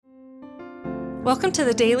Welcome to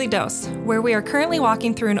the Daily Dose, where we are currently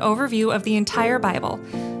walking through an overview of the entire Bible.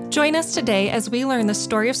 Join us today as we learn the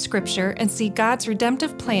story of Scripture and see God's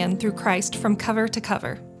redemptive plan through Christ from cover to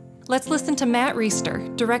cover. Let's listen to Matt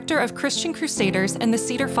Reisetter, Director of Christian Crusaders and the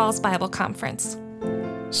Cedar Falls Bible Conference.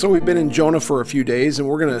 So we've been in Jonah for a few days, and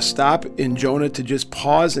we're going to stop in Jonah to just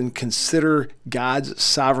pause and consider God's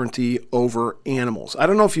sovereignty over animals. I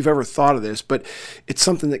don't know if you've ever thought of this, but it's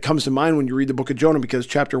something that comes to mind when you read the book of Jonah, because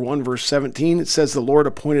chapter 1, verse 17, it says the Lord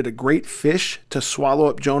appointed a great fish to swallow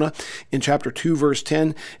up Jonah. In chapter 2, verse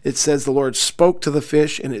 10, it says the Lord spoke to the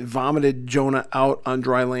fish, and it vomited Jonah out on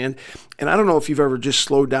dry land. And I don't know if you've ever just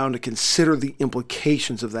slowed down to consider the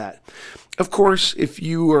implications of that. Of course, if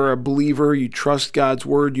you are a believer, you trust God's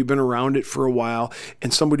word, you've been around it for a while,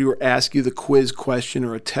 and somebody were ask you the quiz question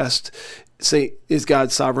or a test, say, is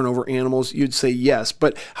God sovereign over animals? You'd say yes.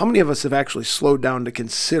 But how many of us have actually slowed down to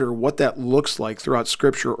consider what that looks like throughout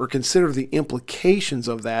Scripture, or consider the implications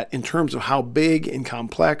of that in terms of how big and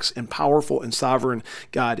complex and powerful and sovereign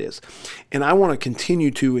God is? And I want to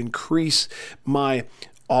continue to increase my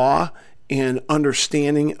awe and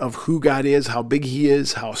understanding of who God is, how big He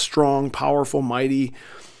is, how strong, powerful, mighty,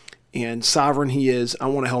 and sovereign He is. I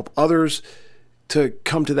want to help others to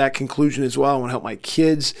come to that conclusion as well. I want to help my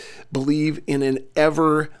kids believe in an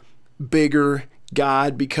ever bigger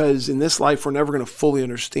God, because in this life we're never going to fully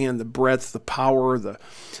understand the breadth, the power, the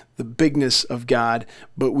bigness of God,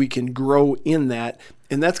 but we can grow in that.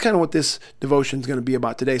 And that's kind of what this devotion is going to be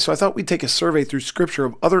about today. So I thought we'd take a survey through Scripture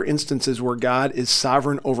of other instances where God is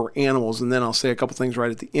sovereign over animals, and then I'll say a couple things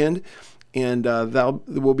right at the end, and that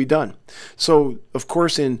will be done. So, of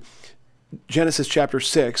course, in Genesis chapter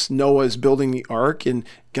 6, Noah is building the ark, and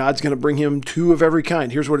God's going to bring him two of every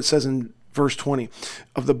kind. Here's what it says in Verse 20,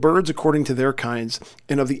 of the birds according to their kinds,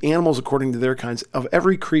 and of the animals according to their kinds, of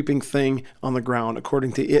every creeping thing on the ground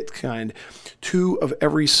according to its kind, two of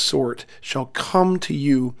every sort shall come to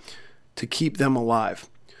you to keep them alive.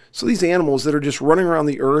 So these animals that are just running around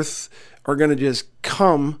the earth are going to just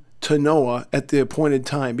come to Noah at the appointed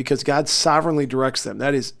time, because God sovereignly directs them.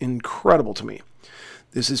 That is incredible to me.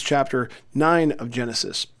 This is chapter 9 of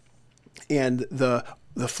Genesis, and the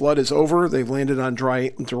flood is over. They've landed on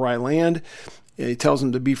dry land. He tells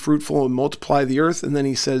them to be fruitful and multiply the earth. And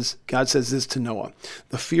then God says this to Noah: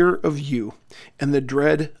 the fear of you and the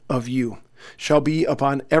dread of you shall be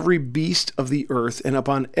upon every beast of the earth, and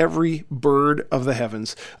upon every bird of the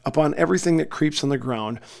heavens, upon everything that creeps on the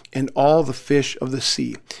ground, and all the fish of the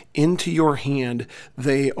sea. Into your hand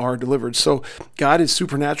they are delivered. So God is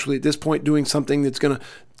supernaturally at this point doing something that's going to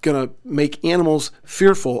make animals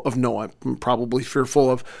fearful of Noah, probably fearful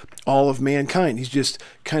of all of mankind. He's just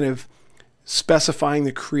kind of specifying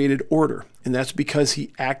the created order. And that's because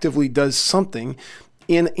he actively does something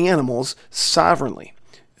in animals sovereignly.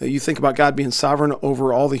 You think about God being sovereign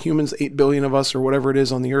over all the humans, 8 billion of us or whatever it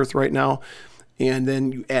is on the earth right now. And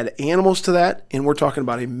then you add animals to that, and we're talking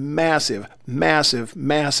about a massive, massive,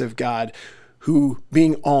 massive God who,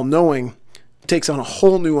 being all-knowing, takes on a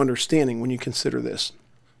whole new understanding when you consider this.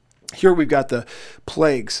 Here we've got the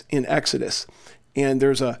plagues in Exodus, and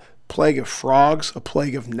there's a plague of frogs, a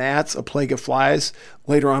plague of gnats, a plague of flies,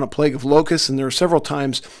 later on a plague of locusts, and there are several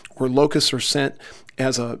times where locusts are sent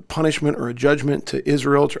as a punishment or a judgment to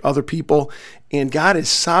Israel, to other people, and God is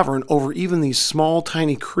sovereign over even these small,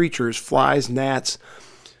 tiny creatures, flies, gnats,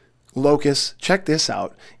 locusts. Check this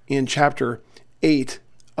out in chapter 8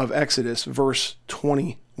 of Exodus, verse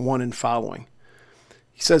 21 and following.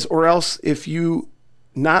 He says, or else if you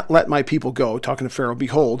not let my people go, talking to Pharaoh,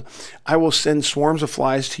 behold, I will send swarms of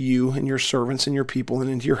flies to you and your servants and your people and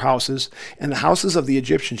into your houses, and the houses of the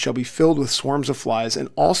Egyptians shall be filled with swarms of flies, and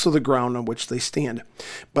also the ground on which they stand.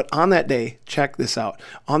 But on that day, check this out,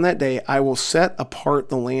 on that day I will set apart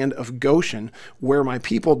the land of Goshen, where my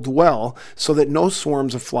people dwell, so that no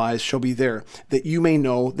swarms of flies shall be there, that you may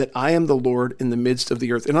know that I am the Lord in the midst of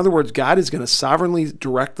the earth. In other words, God is going to sovereignly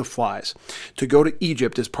direct the flies to go to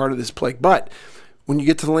Egypt as part of this plague. But when you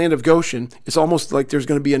get to the land of Goshen, it's almost like there's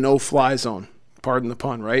going to be a no-fly zone. Pardon the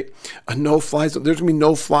pun, right? A no-fly zone. There's going to be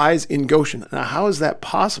no flies in Goshen. Now, how is that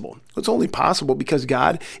possible? It's only possible because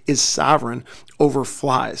God is sovereign over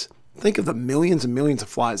flies. Think of the millions and millions of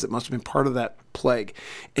flies that must have been part of that plague.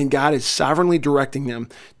 And God is sovereignly directing them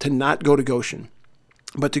to not go to Goshen,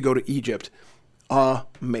 but to go to Egypt.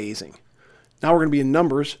 Amazing. Now we're going to be in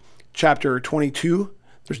Numbers chapter 22.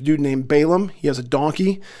 There's a dude named Balaam. He has a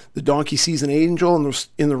donkey. The donkey sees an angel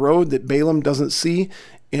in the road that Balaam doesn't see,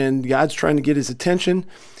 and God's trying to get his attention.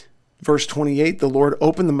 Verse 28, the Lord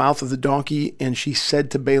opened the mouth of the donkey, and she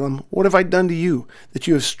said to Balaam, what have I done to you, that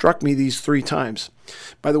you have struck me these 3 times?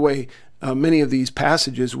 By the way, Many of these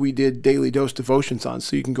passages we did daily dose devotions on,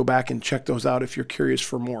 so you can go back and check those out if you're curious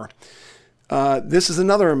for more. This is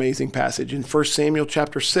another amazing passage in 1 Samuel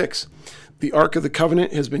chapter 6. The Ark of the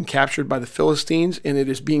Covenant has been captured by the Philistines, and it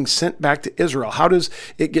is being sent back to Israel. How does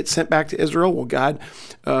it get sent back to Israel? Well, God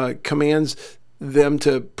commands them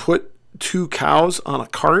to put 2 cows on a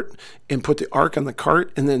cart and put the ark on the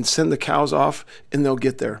cart and then send the cows off, and they'll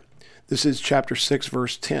get there. This is chapter 6,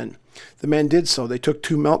 verse 10. The men did so. They took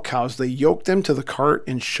 2 milk cows. They yoked them to the cart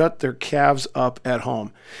and shut their calves up at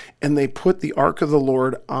home. And they put the ark of the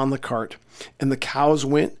Lord on the cart. And the cows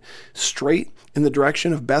went straight in the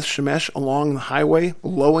direction of Beth Shemesh along the highway,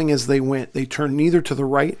 lowing as they went. They turned neither to the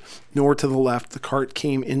right nor to the left. The cart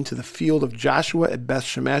came into the field of Joshua at Beth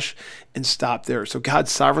Shemesh and stopped there. So God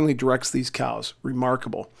sovereignly directs these cows.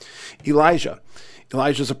 Remarkable.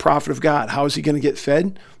 Elijah's a prophet of God. How is he going to get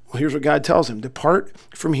fed? Well, here's what God tells him. Depart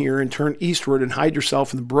from here and turn eastward and hide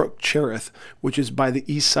yourself in the brook Cherith, which is by the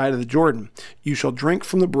east side of the Jordan. You shall drink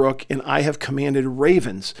from the brook, and I have commanded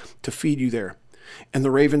ravens to feed you there. And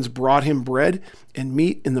the ravens brought him bread and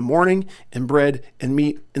meat in the morning, and bread and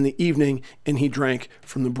meat in the evening, and he drank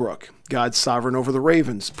from the brook. God's sovereign over the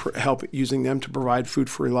ravens, using them to provide food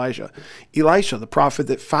for Elijah. Elisha, the prophet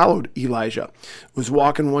that followed Elijah, was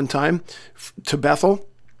walking one time to Bethel.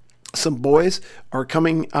 Some boys are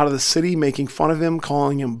coming out of the city, making fun of him,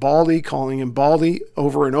 calling him baldy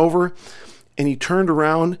over and over. And he turned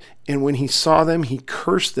around, and when he saw them, he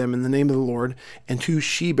cursed them in the name of the Lord. And 2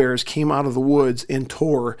 she-bears came out of the woods and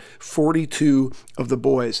tore 42 of the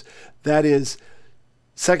boys. That is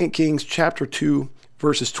 2 Kings chapter 2,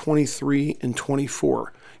 verses 23 and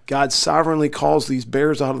 24. God sovereignly calls these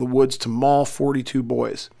bears out of the woods to maul 42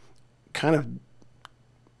 boys. Kind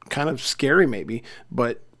of scary maybe,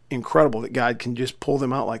 but incredible that God can just pull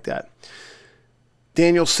them out like that.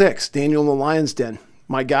 Daniel 6, Daniel in the lion's den.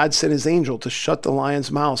 My God sent his angel to shut the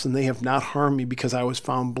lion's mouths, and they have not harmed me because I was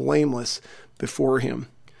found blameless before him.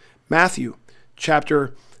 Matthew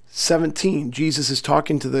chapter 17, Jesus is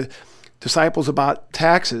talking to the disciples about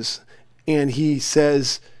taxes, and he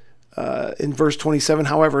says in verse 27,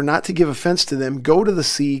 however, not to give offense to them, go to the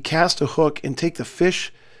sea, cast a hook, and take the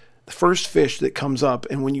first fish that comes up,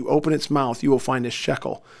 and when you open its mouth, you will find a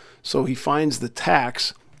shekel. So he finds the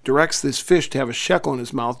tax, directs this fish to have a shekel in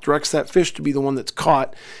his mouth, directs that fish to be the one that's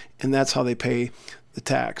caught, and that's how they pay the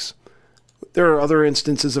tax. There are other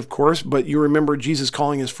instances, of course, but you remember Jesus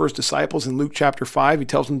calling his first disciples in Luke chapter 5. He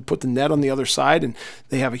tells them to put the net on the other side, and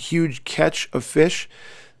they have a huge catch of fish.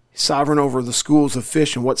 He's sovereign over the schools of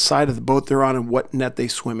fish and what side of the boat they're on and what net they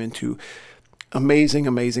swim into. Amazing,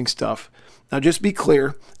 amazing stuff. Now, just be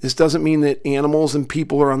clear, this doesn't mean that animals and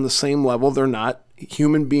people are on the same level. They're not.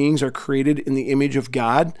 Human beings are created in the image of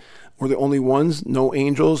God. We're the only ones. No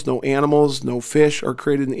angels, no animals, no fish are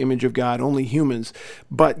created in the image of God, only humans.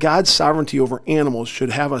 But God's sovereignty over animals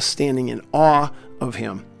should have us standing in awe of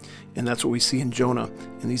him. And that's what we see in Jonah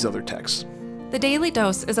and these other texts. The Daily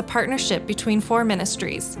Dose is a partnership between 4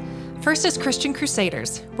 ministries. First is Christian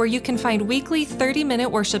Crusaders, where you can find weekly 30-minute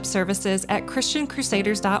worship services at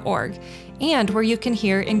christiancrusaders.org, and where you can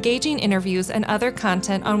hear engaging interviews and other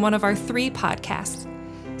content on one of our 3 podcasts.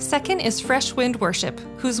 Second is Fresh Wind Worship,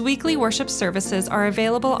 whose weekly worship services are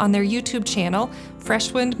available on their YouTube channel,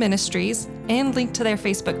 Fresh Wind Ministries, and linked to their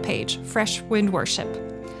Facebook page, Fresh Wind Worship.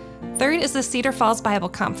 Third is the Cedar Falls Bible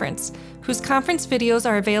Conference, whose conference videos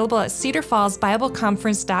are available at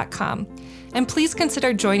cedarfallsbibleconference.com. And please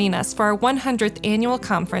consider joining us for our 100th annual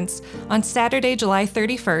conference on Saturday, July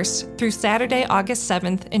 31st through Saturday, August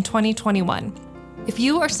 7th in 2021. If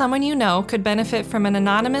you or someone you know could benefit from an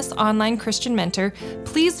anonymous online Christian mentor,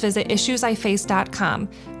 please visit issuesiface.com,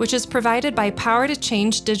 which is provided by Power to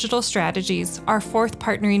Change Digital Strategies, our 4th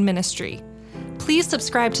partnering ministry. Please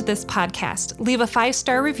subscribe to this podcast, leave a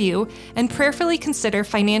 5-star review, and prayerfully consider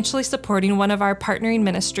financially supporting one of our partnering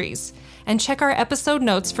ministries. And check our episode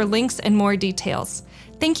notes for links and more details.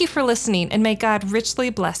 Thank you for listening, and may God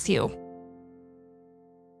richly bless you.